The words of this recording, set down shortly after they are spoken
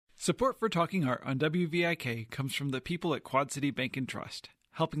Support for Talking Art on WVIK comes from the people at Quad City Bank and Trust,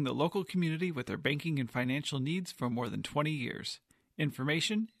 helping the local community with their banking and financial needs for more than 20 years.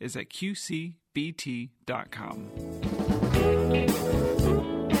 Information is at qcbt.com.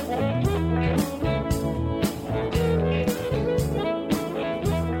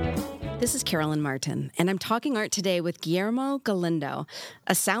 This is Carolyn Martin, and I'm talking art today with Guillermo Galindo,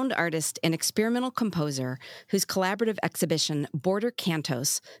 a sound artist and experimental composer whose collaborative exhibition, Border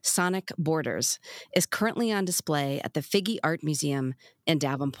Cantos, Sonic Borders, is currently on display at the Figge Art Museum in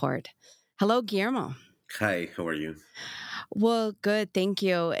Davenport. Hello, Guillermo. Hi, how are you? Well, good, thank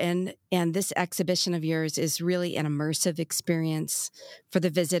you. And this exhibition of yours is really an immersive experience for the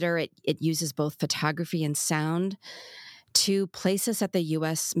visitor. It uses both photography and sound to place us at the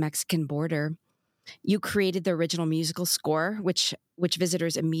U.S.-Mexican border. You created the original musical score, which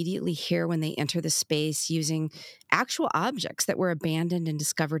visitors immediately hear when they enter the space using actual objects that were abandoned and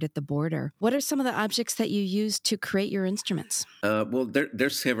discovered at the border. What are some of the objects that you used to create your instruments? Well,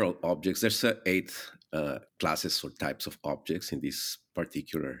 there's several objects. There's 8 classes or types of objects in this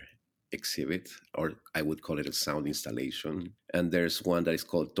particular exhibit, or I would call it a sound installation. And there's one that is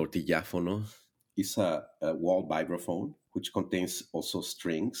called tortillafono. It's a wall vibraphone, which contains also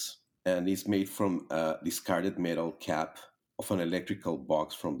strings, and is made from a discarded metal cap of an electrical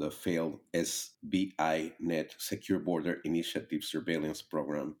box from the failed SBI-Net Secure Border Initiative surveillance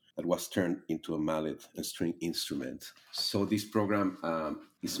program that was turned into a mallet and string instrument. So this program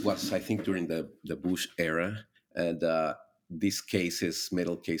was, I think, during the Bush era, and these cases,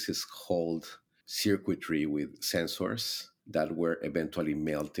 metal cases, hold circuitry with sensors that were eventually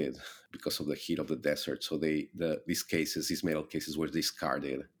melted because of the heat of the desert. So these metal cases were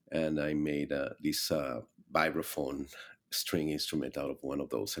discarded, and I made this vibraphone string instrument out of one of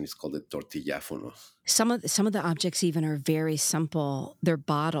those, and it's called the tortillafono. Some of the objects even are very simple. They're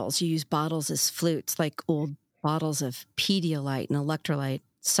bottles. You use bottles as flutes, like old bottles of Pedialyte and electrolyte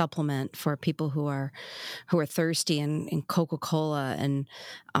supplement for people who are thirsty, and Coca-Cola, and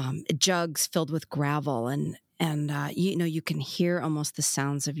jugs filled with gravel, and you can hear almost the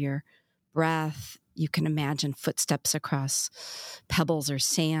sounds of your breath. You can imagine footsteps across pebbles or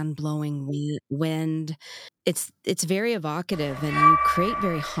sand blowing wind. It's very evocative, and you create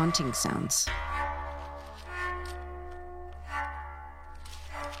very haunting sounds.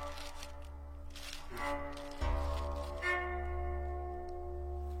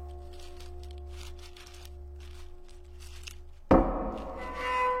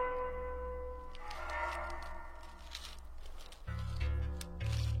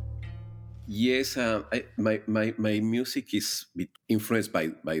 Yes, my music is influenced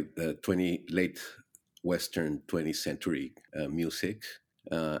by the late Western 20th century music,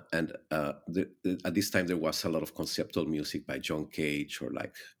 and at this time there was a lot of conceptual music by John Cage or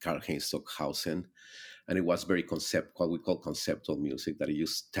like Karl-Heinz Stockhausen, and it was very what we call conceptual music, that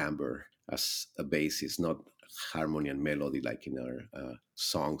used timbre as a basis, not harmony and melody like in our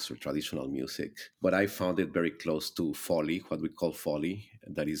songs or traditional music. But I found it very close to Foley, what we call Foley,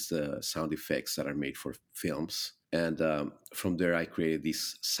 that is the sound effects that are made for films. And from there, I created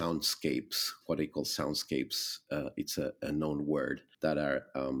these soundscapes, what I call soundscapes. It's a known word, that are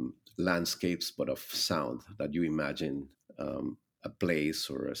landscapes, but of sound, that you imagine a place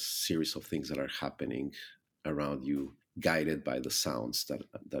or a series of things that are happening around you, guided by the sounds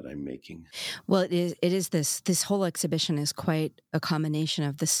that I'm making. Well, it is this whole exhibition is quite a combination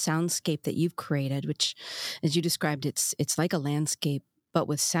of the soundscape that you've created, which, as you described, it's like a landscape but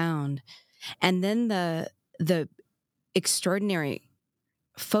with sound, and then the extraordinary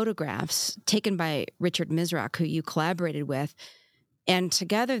photographs taken by Richard Misrach, who you collaborated with, and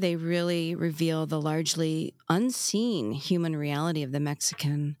together they really reveal the largely unseen human reality of the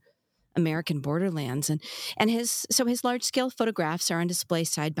Mexican-American borderlands, and his large-scale photographs are on display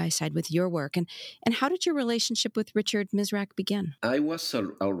side by side with your work. And how did your relationship with Richard Misrach begin? I was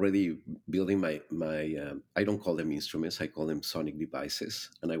already building my I don't call them instruments, I call them sonic devices,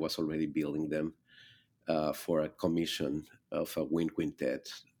 and I was already building them for a commission of a wind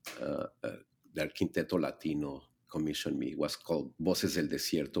quintet. The Quinteto Latino commissioned me. It was called Voces del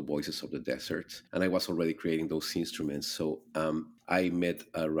Desierto, Voices of the Desert. And I was already creating those instruments. So I met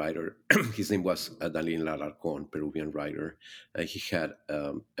a writer. His name was Daniel Alarcón, Peruvian writer. He had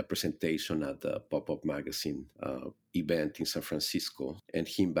a presentation at the Pop-Up Magazine event in San Francisco. And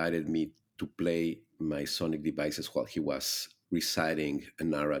he invited me to play my sonic devices while he was reciting a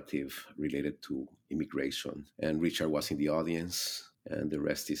narrative related to immigration. And Richard was in the audience. And the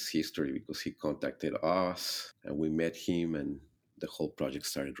rest is history, because he contacted us and we met him, and the whole project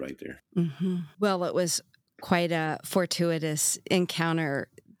started right there. Mm-hmm. Well, it was quite a fortuitous encounter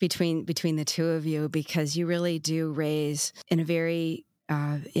between the two of you, because you really do raise in a very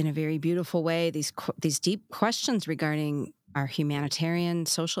beautiful way these deep questions regarding our humanitarian,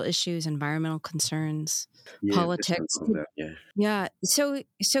 social issues, environmental concerns, Yeah, there's a politics. lot of that. Yeah. Yeah.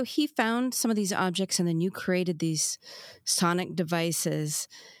 So he found some of these objects, and then you created these sonic devices.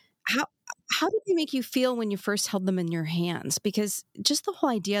 How how did they make you feel when you first held them in your hands? Because just the whole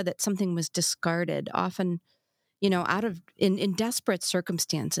idea that something was discarded, often, out of in desperate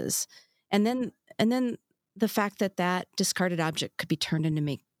circumstances, and then the fact that that discarded object could be turned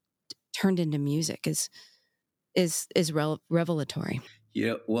into music is revelatory.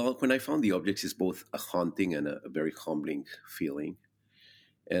 Yeah. Well, when I found the objects, it's both a haunting and a very humbling feeling.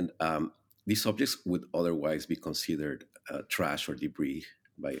 And these objects would otherwise be considered trash or debris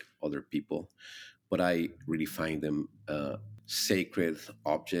by other people, but I really find them sacred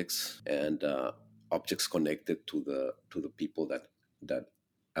objects, and objects connected to the people that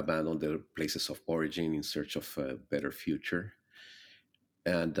abandon their places of origin in search of a better future.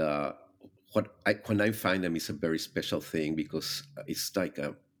 And when I find them, it's a very special thing, because it's like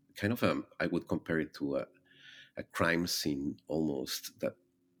a kind of I would compare it to a crime scene almost, that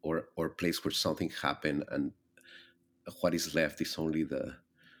or a place where something happened, and what is left is only the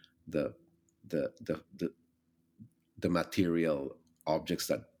the the the, the material objects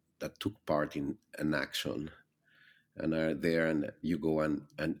that took part in an action and are there, and you go and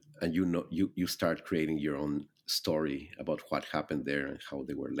you start creating your own story about what happened there and how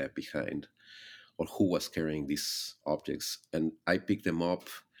they were left behind, or who was carrying these objects. And I pick them up,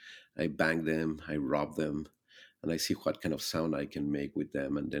 I bang them, I rub them, and I see what kind of sound I can make with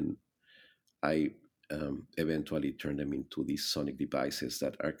them, and then I eventually turn them into these sonic devices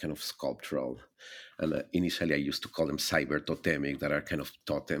that are kind of sculptural. And initially, I used to call them cyber totemic, that are kind of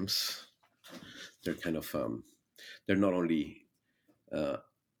totems. They're kind of they're not only uh,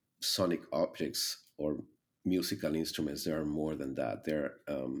 sonic objects or musical instruments. There are more than that. They're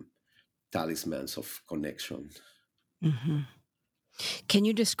talismans of connection. Hmm. Can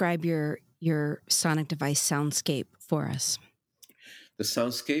you describe your sonic device soundscape for us? The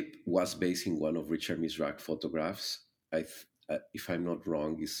soundscape was based in one of Richard Misrach photographs. If I'm not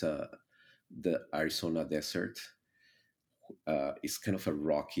wrong, is the Arizona desert. It's kind of a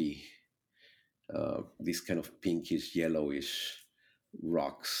rocky, this kind of pinkish, yellowish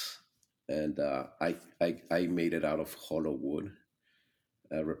rocks, and I made it out of hollow wood,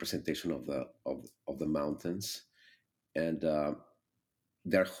 a representation of the mountains, and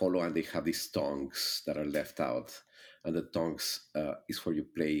they're hollow, and they have these tongues that are left out, and the tongues is where you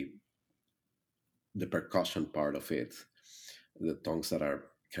play the percussion part of it, the tongues that are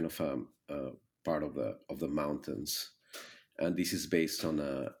kind of part of the mountains. And this is based on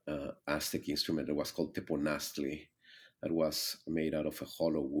a Aztec instrument that was called teponaztli, that was made out of a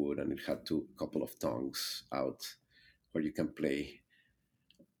hollow wood, and it had couple of tongues out where you can play.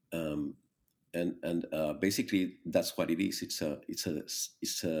 And basically that's what it is.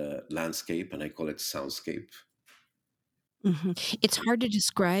 It's a landscape, and I call it soundscape. Hmm. It's hard to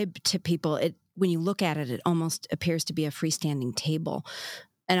describe to people. It When you look at it, it almost appears to be a freestanding table,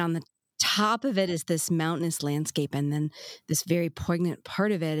 and on the top of it is this mountainous landscape, and then this very poignant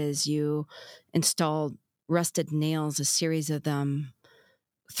part of it is you installed rusted nails, a series of them,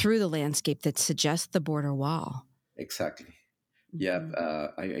 through the landscape that suggest the border wall. Exactly. Yeah.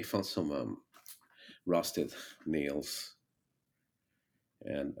 I found some rusted nails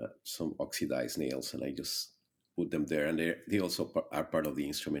and some oxidized nails, and I just put them there. And they also are part of the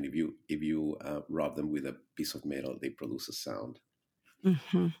instrument. If you rub them with a piece of metal, they produce a sound.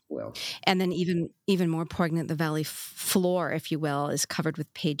 Hmm. Well, And then even more poignant, the valley floor, if you will, is covered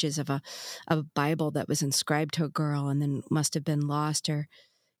with pages of a Bible that was inscribed to a girl and then must have been lost or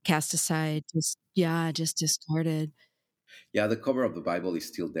cast aside. Just discarded. yeah, the cover of the Bible is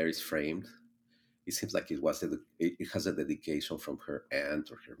still there. It's framed. It seems like it has a dedication from her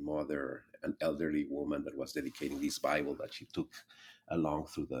aunt or her mother, an elderly woman that was dedicating this Bible that she took along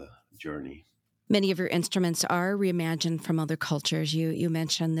through the journey. Many of your instruments are reimagined from other cultures. You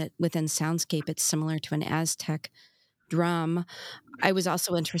mentioned that within soundscape, it's similar to an Aztec drum. I was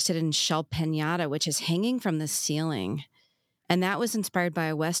also interested in shell pinata, which is hanging from the ceiling, and that was inspired by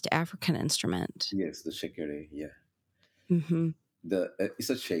a West African instrument. Yes, the shaker. Yeah, Hmm. it's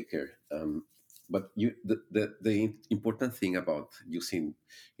a shaker. But the important thing about using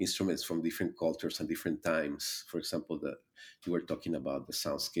instruments from different cultures and different times, for example, you were talking about the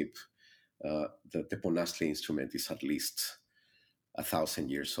soundscape. The teponaztli instrument is at least 1,000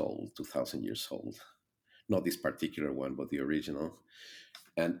 years old, 2,000 years old. Not this particular one, but the original.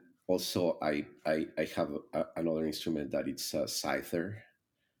 And also, I have another instrument that it's a scyther,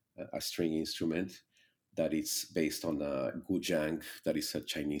 a string instrument that is based on a guzheng, that is a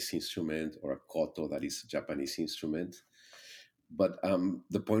Chinese instrument, or a koto, that is a Japanese instrument. But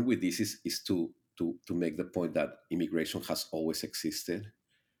the point with this is to make the point that immigration has always existed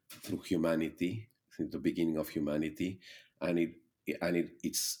through humanity, since the beginning of humanity, and it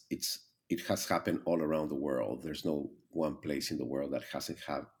has happened all around the world. There's no one place in the world that hasn't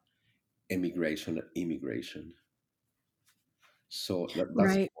had emigration and immigration. So that's the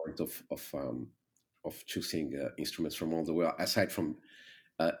Right. point of choosing instruments from all the world, aside from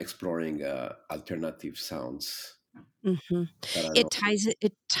exploring alternative sounds Hmm. that are It not.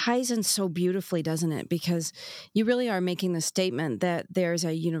 ties in so beautifully, doesn't it? Because you really are making the statement that there's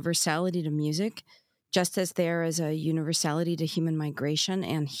a universality to music, just as there is a universality to human migration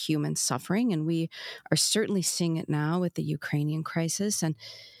and human suffering, and we are certainly seeing it now with the Ukrainian crisis.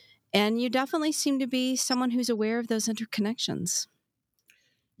 And you definitely seem to be someone who's aware of those interconnections.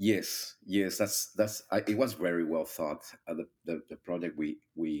 Yes, yes, it was very well thought. The project we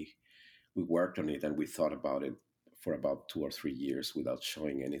worked on it and we thought about it for about 2 or 3 years without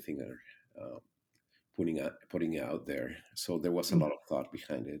showing anything or putting it out there. So there was a lot of thought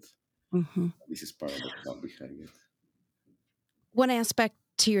behind it. Mm-hmm. This is part of the thought behind it. One aspect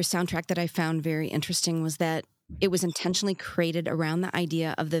to your soundtrack that I found very interesting was that it was intentionally created around the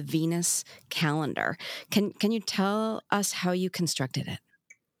idea of the Venus calendar. Can you tell us how you constructed it?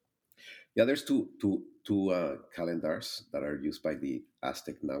 Yeah, there's two calendars that are used by the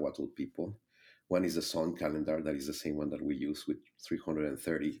Aztec Nahuatl people. One is the sun calendar, that is the same one that we use with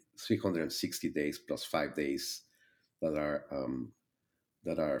 360 days plus 5 days that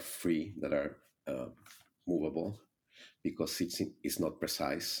are free, that are movable, because it's not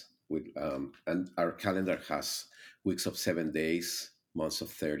precise. And our calendar has weeks of 7 days, months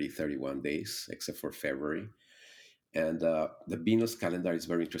of 30, 31 days, except for February. And the Venus calendar is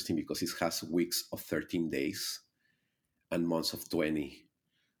very interesting because it has weeks of 13 days and months of 20.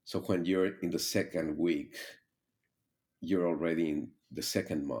 So when you're in the second week, you're already in the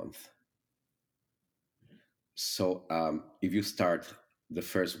second month. So if you start the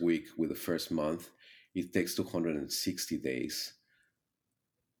first week with the first month, it takes 260 days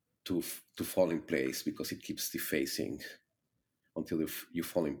to fall in place, because it keeps defacing until you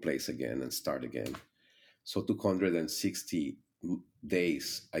fall in place again and start again. So 260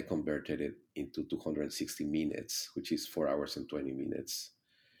 days, I converted it into 260 minutes, which is 4 hours and 20 minutes.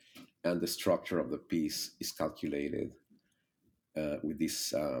 And the structure of the piece is calculated with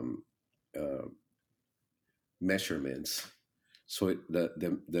these measurements. So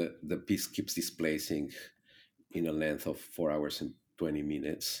the piece keeps displacing in a length of 4 hours and 20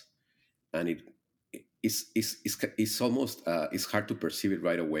 minutes. And it's almost, it's hard to perceive it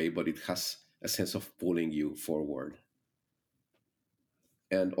right away, but it has a sense of pulling you forward.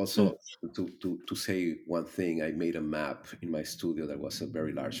 And Mm. also, to say one thing, I made a map in my studio that was a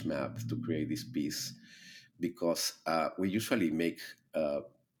very large map to create this piece, because we usually make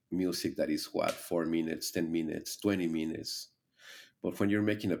music that is 4 minutes, 10 minutes, 20 minutes. But when you're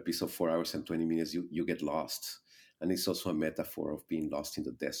making a piece of 4 hours and 20 minutes, you get lost. And it's also a metaphor of being lost in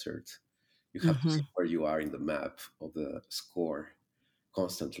the desert. You have to Mm-hmm. see where you are in the map of the score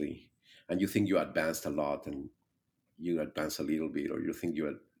constantly. And you think you advanced a lot, and you advance a little bit, or you think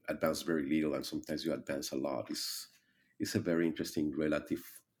you advance very little, and sometimes you advance a lot. It's a very interesting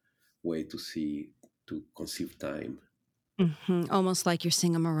relative way to conceive time. Mm-hmm. Almost like you're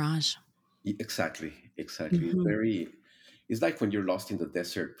seeing a mirage. Exactly, exactly. Mm-hmm. It's like when you're lost in the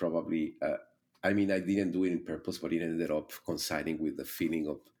desert, probably. I mean, I didn't do it in purpose, but it ended up coinciding with the feeling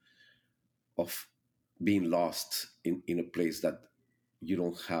of being lost in a place that you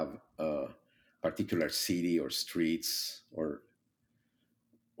don't have a particular city or streets, or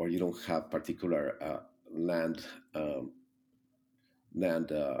you don't have particular land um,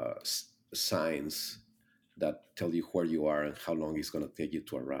 signs that tell you where you are and how long it's going to take you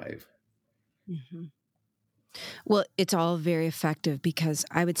to arrive. Mm-hmm. Well, it's all very effective because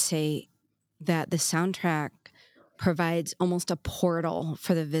I would say that the soundtrack provides almost a portal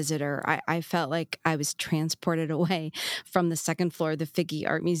for the visitor. I felt like I was transported away from the second floor of the Figge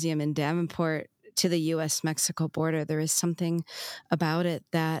Art Museum in Davenport to the U.S.-Mexico border. There is something about it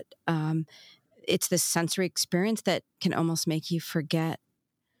that it's this sensory experience that can almost make you forget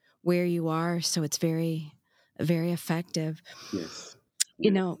where you are. So it's very, very effective. Yes. You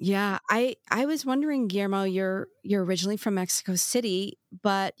Yes. know, yeah, I was wondering, Guillermo, you're originally from Mexico City,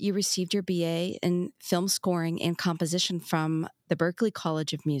 but you received your BA in film scoring and composition from the Berklee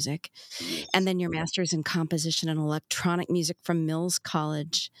College of Music, and Yes. then your master's in composition and electronic music from Mills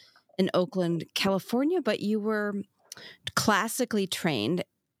College in Oakland, California. But you were classically trained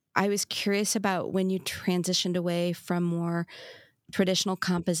I was curious about when you transitioned away from more traditional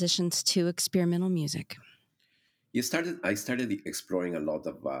compositions to experimental music. I started exploring a lot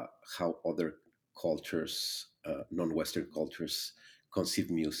of how other cultures, non-Western cultures, conceive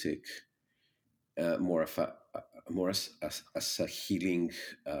music more of more as a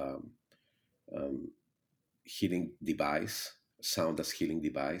um, um, healing device, sound as healing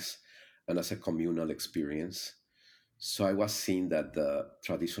device, and as a communal experience. So I was seeing that the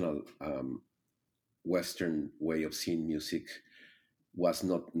traditional Western way of seeing music was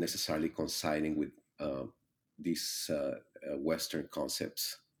not necessarily coinciding with uh, these Western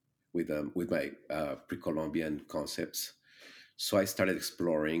concepts, with my pre-Columbian concepts. So I started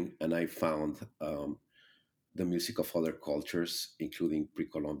exploring, and I found the music of other cultures, including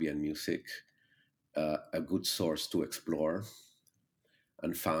pre-Columbian music, a good source to explore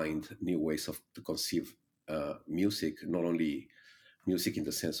and find new ways to conceive music, not only music in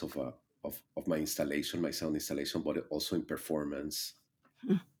the sense of my installation, my sound installation, but also in performance.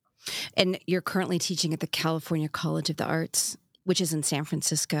 And you're currently teaching at the California College of the Arts, which is in San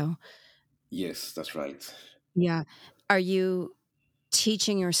Francisco. Yes, that's right. Yeah. Are you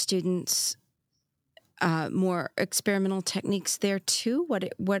teaching your students more experimental techniques there too?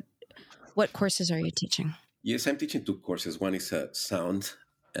 What courses are you teaching? Yes, I'm teaching two courses. One is sound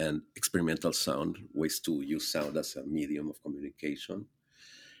and experimental sound, ways to use sound as a medium of communication.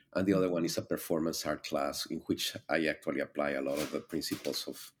 And the other one is a performance art class in which I actually apply a lot of the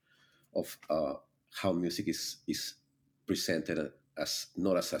principles of how music is presented as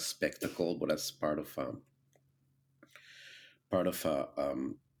not as a spectacle, but as part of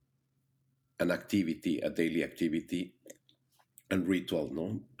an activity, a daily activity, and ritual,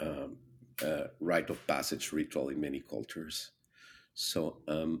 no, rite of passage ritual in many cultures. So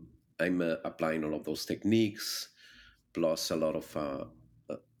I'm applying all of those techniques, plus a lot of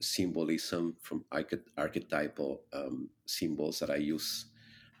symbolism from archetypal symbols that I use,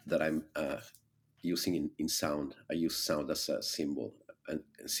 that I'm using in sound. I use sound as a symbol, and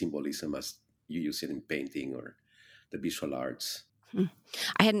symbolism as you use it in painting or the visual arts. Hmm.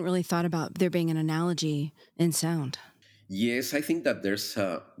 I hadn't really thought about there being an analogy in sound. Yes, I think that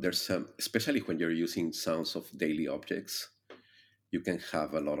especially when you're using sounds of daily objects, you can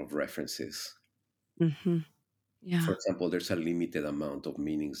have a lot of references. Mm-hmm. Yeah. For example, there's a limited amount of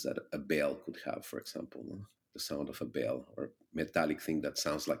meanings that a bell could have, for example, no? The sound of a bell or metallic thing that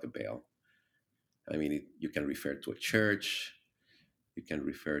sounds like a bell. I mean, you can refer to a church, you can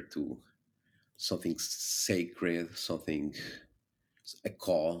refer to something sacred, something, a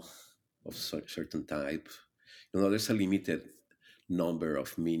call of certain type. There's a limited number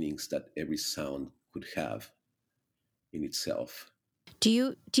of meanings that every sound could have in itself. Do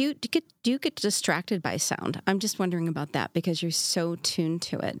you get distracted by sound? I'm just wondering about that because you're so tuned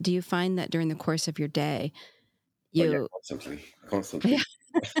to it. Do you find that during the course of your day, Oh yeah, you constantly, yeah, constantly.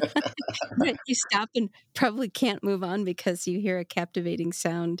 that you stop and probably can't move on because you hear a captivating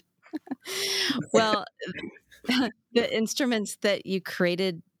sound? Well, the instruments that you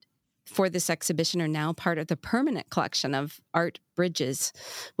created for this exhibition are now part of the permanent collection of Art Bridges,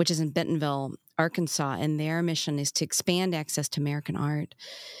 which is in Bentonville, Arkansas, and their mission is to expand access to American art.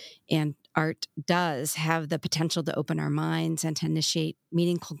 And art does have the potential to open our minds and to initiate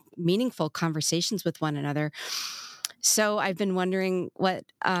meaningful conversations with one another. So I've been wondering what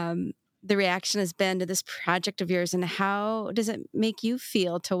the reaction has been to this project of yours, and how does it make you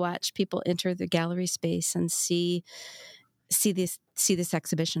feel to watch people enter the gallery space and see this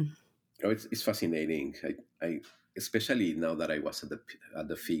exhibition? Oh, it's fascinating. I especially now that I was at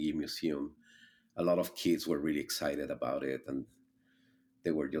the Figi Museum, a lot of kids were really excited about it, and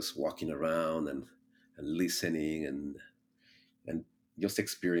they were just walking around and listening and just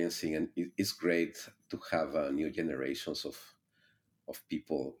experiencing. And it's great to have new generations of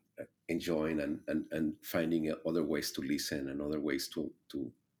people enjoying and finding other ways to listen and other ways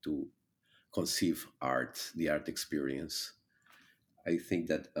to conceive art, the art experience. I think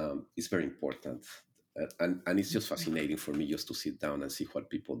that it's very important. And it's just fascinating for me just to sit down and see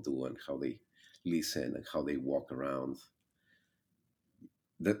what people do and how they listen and how they walk around.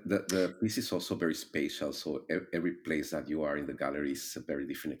 The piece is also very spatial, so every place that you are in the gallery is a very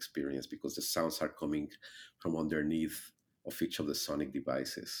different experience because the sounds are coming from underneath of each of the sonic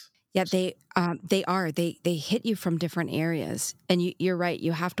devices. Yeah, they hit you from different areas, and you're right.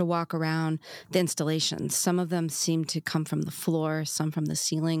 You have to walk around the installations. Some of them seem to come from the floor, some from the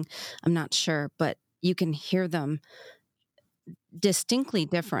ceiling. I'm not sure, but you can hear them distinctly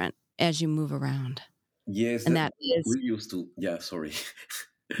different as you move around. Yes, And that is, we used to. Yeah, sorry.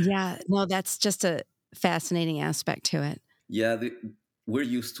 yeah, no, that's just a fascinating aspect to it. Yeah, we're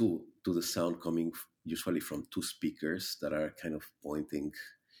used to the sound coming usually from two speakers that are kind of pointing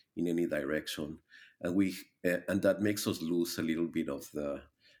in any direction, and that makes us lose a little bit of the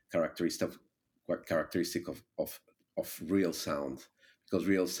characteristic of real sound, because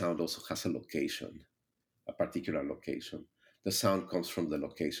real sound also has a particular location. The sound comes from the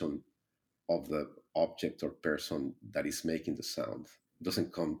location of the object or person that is making the sound. It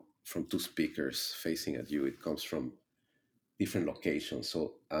doesn't come from two speakers facing at you. It comes from different locations.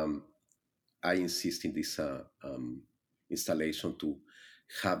 So I insist in this installation to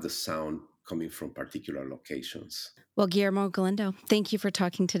have the sound coming from particular locations. Well, Guillermo Galindo, thank you for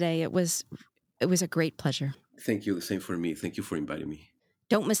talking today. It was a great pleasure. Thank you. The same for me. Thank you for inviting me.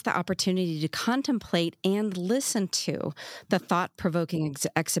 Don't miss the opportunity to contemplate and listen to the thought-provoking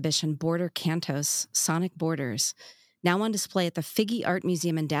exhibition Border Cantos, Sonic Borders, now on display at the Figge Art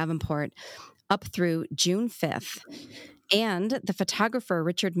Museum in Davenport up through June 5th. And the photographer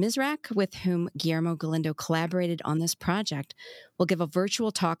Richard Misrak, with whom Guillermo Galindo collaborated on this project, will give a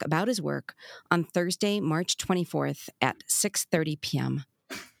virtual talk about his work on Thursday, March 24th at 6:30 p.m.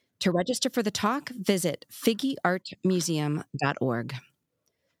 To register for the talk, visit figgeartmuseum.org.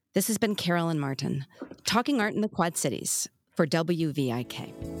 This has been Carolyn Martin, talking art in the Quad Cities for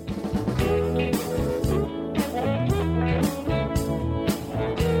WVIK.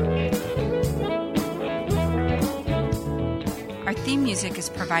 Our theme music is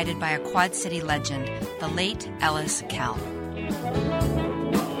provided by a Quad City legend, the late Ellis Kell.